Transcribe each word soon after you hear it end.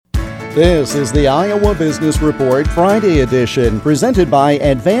This is the Iowa Business Report Friday edition, presented by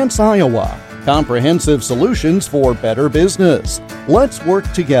Advance Iowa. Comprehensive solutions for better business. Let's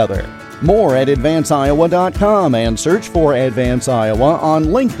work together. More at advanceiowa.com and search for Advance Iowa on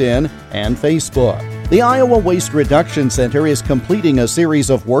LinkedIn and Facebook. The Iowa Waste Reduction Center is completing a series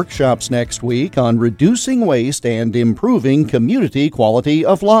of workshops next week on reducing waste and improving community quality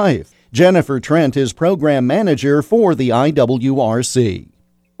of life. Jennifer Trent is program manager for the IWRC.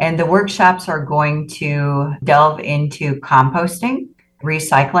 And the workshops are going to delve into composting,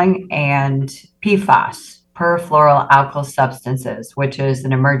 recycling, and PFAS, perfluoroalkyl substances, which is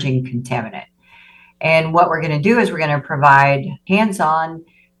an emerging contaminant. And what we're going to do is we're going to provide hands-on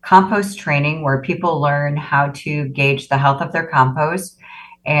compost training where people learn how to gauge the health of their compost,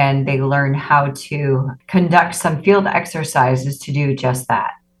 and they learn how to conduct some field exercises to do just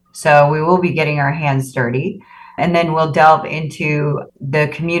that. So we will be getting our hands dirty. And then we'll delve into the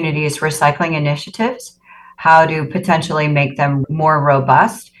community's recycling initiatives, how to potentially make them more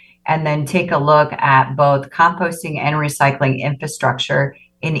robust, and then take a look at both composting and recycling infrastructure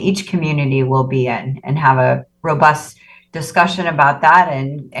in each community we'll be in, and have a robust discussion about that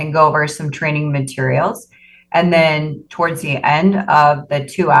and go over some training materials. And then towards the end of the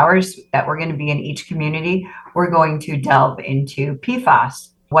 2 hours that we're going to be in each community, we're going to delve into PFAS,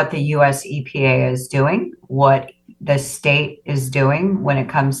 what the U.S. EPA is doing, what the state is doing when it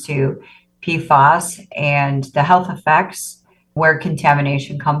comes to PFAS, and the health effects, where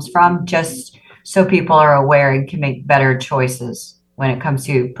contamination comes from, just so people are aware and can make better choices when it comes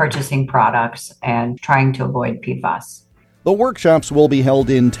to purchasing products and trying to avoid PFAS. The workshops will be held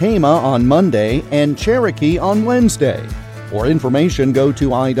in Tama on Monday and Cherokee on Wednesday. For information, go to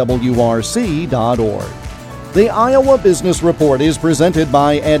iwrc.org. The Iowa Business Report is presented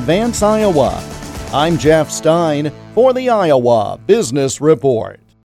by Advance Iowa. I'm Jeff Stein for the Iowa Business Report.